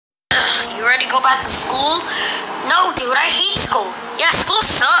ready to go back to school? No, dude, I hate school. Yeah, school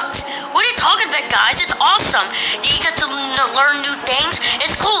sucks. What are you talking about, guys? It's awesome. You get to learn new things.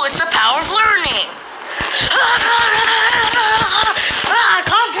 It's cool. It's the power of learning.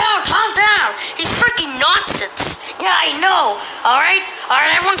 Calm down, calm down. He's freaking nonsense. Yeah, I know. All right,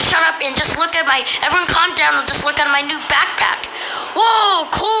 everyone shut up and just look at everyone calm down and just look at my new backpack. Whoa,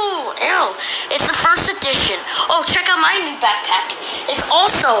 cool. Ew, it's the first edition. Oh, check out my new backpack. It's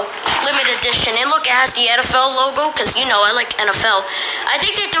also limited edition. And look, it has the NFL logo, because, you know, I like NFL. I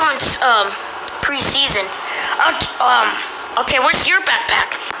think they're doing preseason. Okay, where's your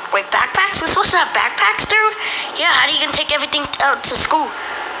backpack? Wait, backpacks? We're supposed to have backpacks, dude? Yeah, how are you going to take everything out to school?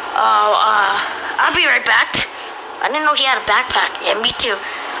 I'll be right back. I didn't know he had a backpack. Yeah, me too.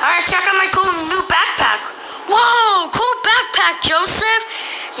 Alright, check out my cool new backpack. Whoa, cool backpack, Joseph.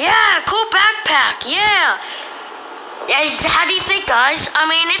 Yeah, cool backpack. Yeah. How do you think, guys? I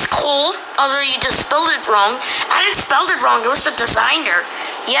mean, it's cool, although you just spelled it wrong. I didn't spell it wrong. It was the designer.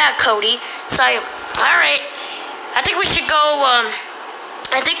 Yeah, Cody. So, alright. I think we should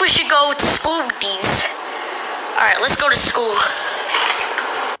go to school with these. Alright, let's go to school.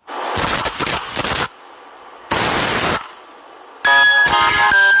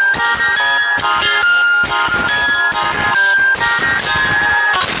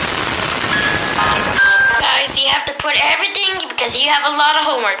 Guys, you have to put everything because you have a lot of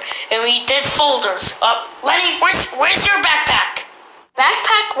homework. And we did folders. Lenny, where's your backpack?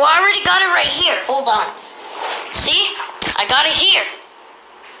 Backpack? Well, I already got it right here. Hold on. See? I got it here.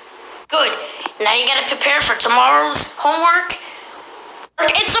 Good. Now you gotta prepare for tomorrow's homework.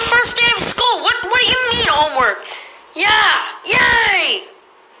 It's the first day of school. What do you mean homework? Yeah. Yay.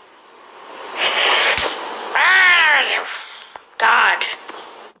 God.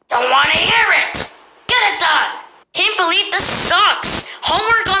 Don't want to hear it. Get it done. Can't believe this sucks.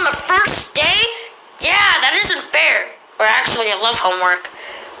 Homework on the first day? Yeah, that isn't fair. Or actually, I love homework.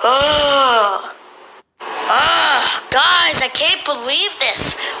 Guys, I can't believe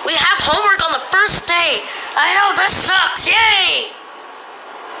this. We have homework on the first day. I know, this sucks. Yay!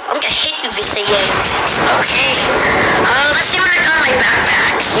 I'm gonna hit you if you say yay. Okay. Let's see what I got in my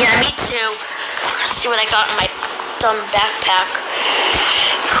backpack. Yeah, me too. Let's see what I got in my dumb backpack.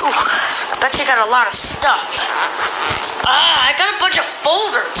 Whew. I bet you got a lot of stuff. I got a bunch of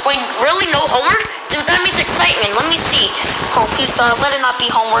folders. Wait, really? No homework? Dude, that means excitement. Let me see. Oh, please don't. Let it not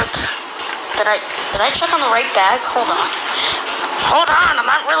be homework. Did I check on the right bag? Hold on. Hold on, I'm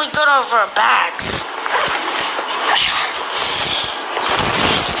not really good over bags.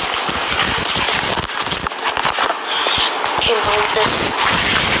 Can't believe this.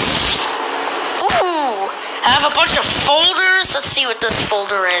 Ooh, I have a bunch of folders. Let's see what this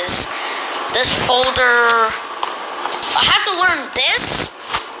folder is. This folder. I have to learn this.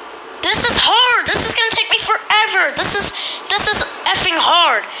 This is hard. This is gonna take me forever. This is effing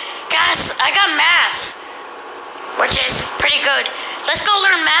hard. Guys, I got math, which is pretty good. Let's go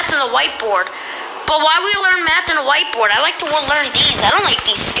learn math on the whiteboard. But why we learn math on the whiteboard? I like to learn these. I don't like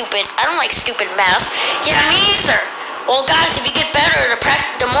stupid math. Yeah, me either. Well, guys, if you get better,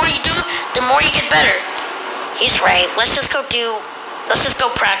 the more you do, the more you get better. He's right. Let's just go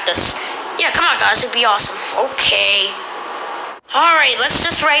practice. Yeah, come on, guys. It'd be awesome. Okay. All right, let's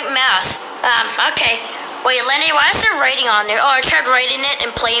just write math. Okay. Wait, Lenny, why is there writing on there? Oh, I tried writing it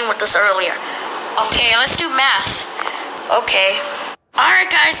and playing with this earlier. Okay, let's do math. Okay. Alright,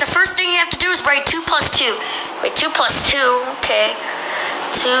 guys, the first thing you have to do is write 2 plus 2. Wait, 2 plus 2. Okay.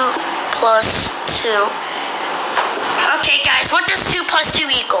 2 plus 2. Okay, guys, what does 2 plus 2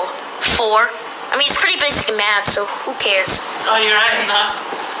 equal? 4. I mean, it's pretty basic math, so who cares? Oh, you're right, huh?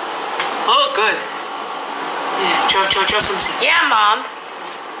 Oh, good. Yeah, draw something. Yeah, Mom.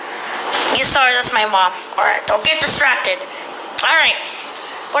 You sorry, that's my mom. Alright, don't get distracted. Alright.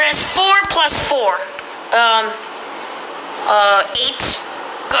 What is 4 plus 4? 8.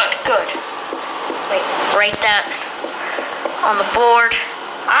 Good. Wait, write that on the board.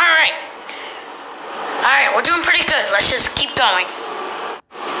 Alright. Alright, we're doing pretty good. Let's just keep going.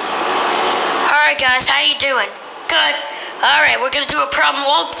 Alright, guys, how you doing? Good. Alright, we're gonna do a problem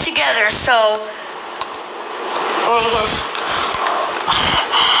all together, so...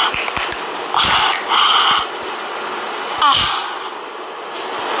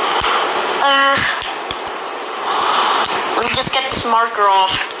 let me just get this marker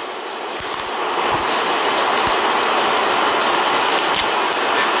off.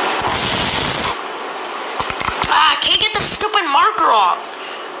 I can't get the stupid marker off.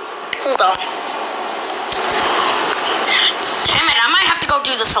 Hold on. Damn it, I might have to go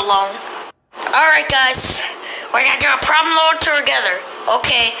do this alone. Alright, guys. We're gonna do a problem all together.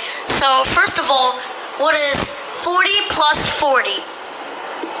 Okay, so first of all, what is 40 plus 40?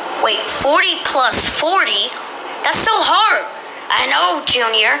 Wait, 40 plus 40? That's so hard. I know,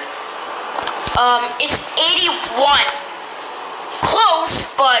 Junior. It's 81.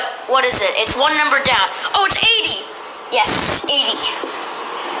 Close, but what is it? It's one number down. Oh, it's 80. Yes, 80.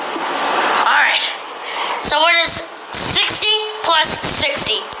 Alright. So what is 60 plus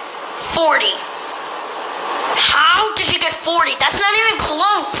 60? 40. How did you get 40? That's not even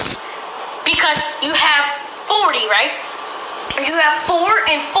close. Because you have 40, right? You have 4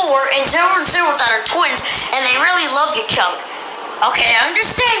 and 0 and 0 that are twins, and they really love each other. Okay, I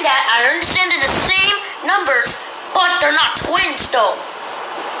understand that. I understand they're the same numbers, but they're not twins, though.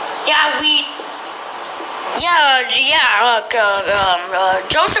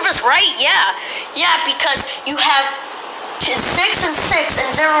 Joseph is right, yeah, because you have 6 and 6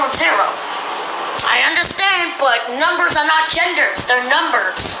 and 0 and 0. I understand, but numbers are not genders, they're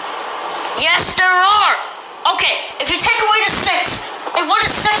numbers. Yes, there are. Okay, if you take away the 6, and what is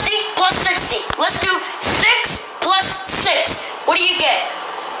 60 plus 60? Let's do 6 plus 6. What do you get?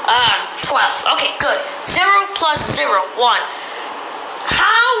 12. Okay, good. 0 plus 0, 1.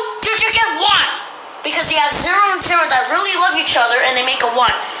 How did you get 1? Because you have 0 and 0 that really love each other, and they make a 1.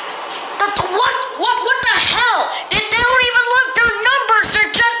 What the hell? They don't even love their numbers. They're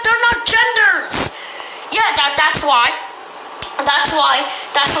not genders. Yeah, that's why. That's why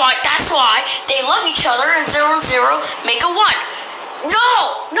they love each other, and 0 and 0 make a 1.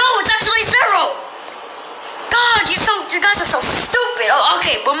 No, it's actually 0. God, you guys are so stupid. Oh,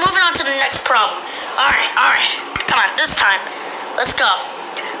 okay, we're moving on to the next problem. All right. Come on, this time. Let's go.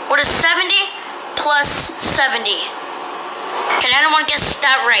 What is 70 plus 70? Can anyone guess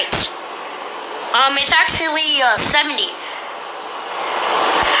that right? It's actually 70.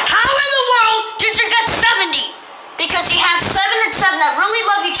 How in the world did you get 70? Because you have 7 and 7 that really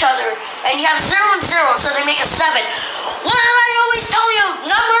love each other, and you have 0 and 0, so they make a 7. What did I always tell you?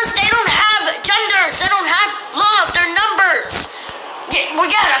 Numbers, they don't have genders. They don't have love. They're numbers. Yeah,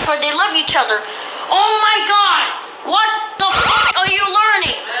 that's why they love each other. Oh my God. What the fuck are you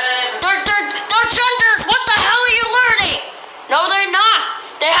learning? They're genders. What the hell are you learning? No, they're not.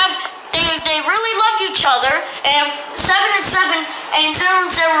 They really love each other, and 7 and 7 and 0 and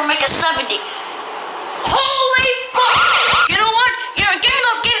 0 make a 70. Holy fuck! You know what? Give me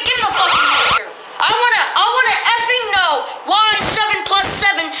the fucking picture. I wanna effing know why 7 plus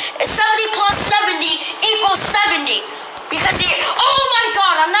 7 is 70 plus 70 equals 70. Because oh my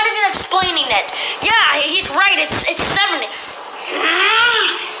God, I'm not even explaining it. Yeah, he's right. It's 70.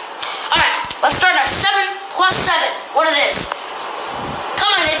 All right, let's start at 7 plus 7. What it is?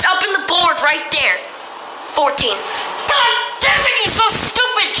 Come on, it's up in the board right there. 14. God damn it, you're so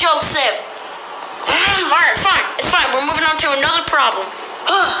stupid, Joseph. Alright, fine. It's fine. We're moving on to another problem.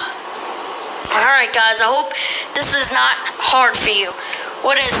 Alright, guys. I hope this is not hard for you.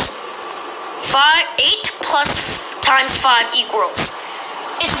 What is 8 plus times 5 equals?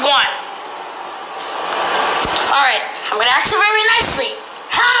 It's 1. Alright. I'm going to ask you very nicely.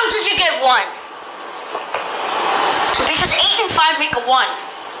 How did you get 1? Because 8 and 5 make a 1.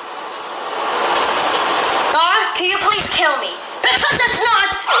 God, can you please kill me? Because it's not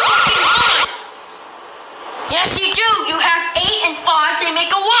fucking 1. Yes, you do. You have 8 and 5. They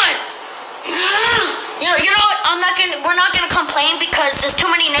make a 1. You know what? We're not gonna complain because there's too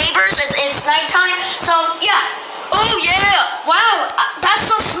many neighbors. It's nighttime. So yeah. Oh yeah. Wow.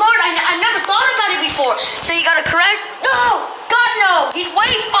 That's so smart. I never thought about it before. So you got it correct? No. God no. He's way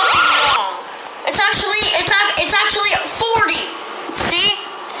fucking wrong. It's actually 40. See?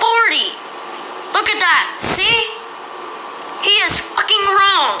 40. Look at that. See? He is fucking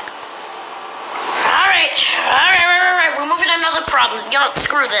wrong. Alright. We're moving to another problem. You know,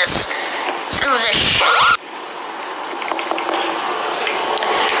 screw this. Screw this shit.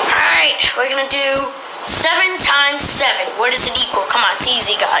 Alright, we're gonna do 7 times 7. What does it equal? Come on, it's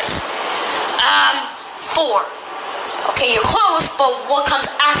easy, guys. 4. Okay, you're close, but what comes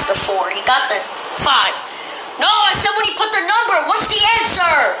after 4? You got the 5. No, I said when you put the number. What's the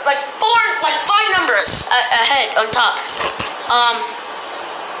answer? Like 5 numbers ahead on top.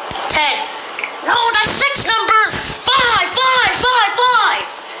 10. No, that's 6 numbers. 5.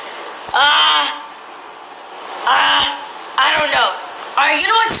 I don't know. Alright, you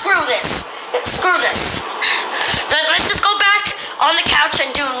know what? Screw this. Let's just go back on the couch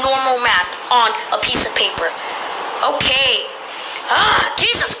and do normal math on a piece of paper. Okay.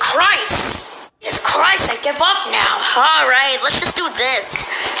 Jesus Christ. I give up now. Alright, let's just do this.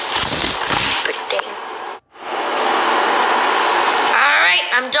 Stupid thing. Alright,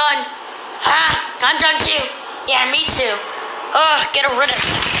 I'm done. I'm done too. Yeah, me too. Ugh, get rid of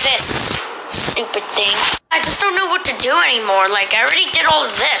this stupid thing. I just don't know what to do anymore. Like, I already did all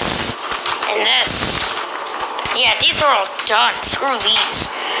of this and this. Yeah, these are all done. Screw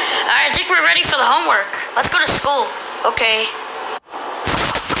these. Alright, I think we're ready for the homework. Let's go to school. Okay.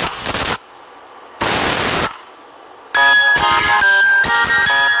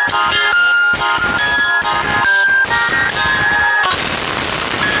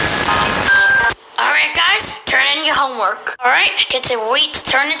 Alright guys, turn in your homework. Alright, get to wait to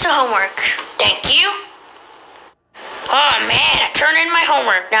turn into homework. Thank you. Oh man, I turned in my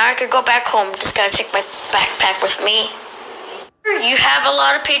homework. Now I could go back home. Just gotta take my backpack with me. You have a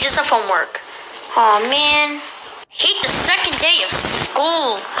lot of pages of homework. Oh man. Hate the second day of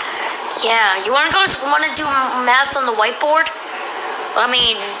school. Yeah, you wanna do math on the whiteboard? I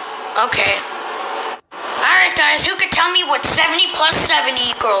mean, okay. Alright guys, who could tell me what 70 plus 70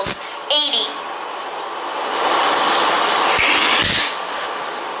 equals 80?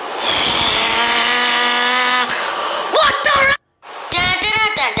 What the?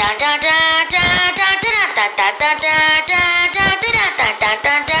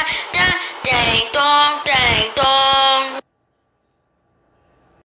 Ding dong, ding dong.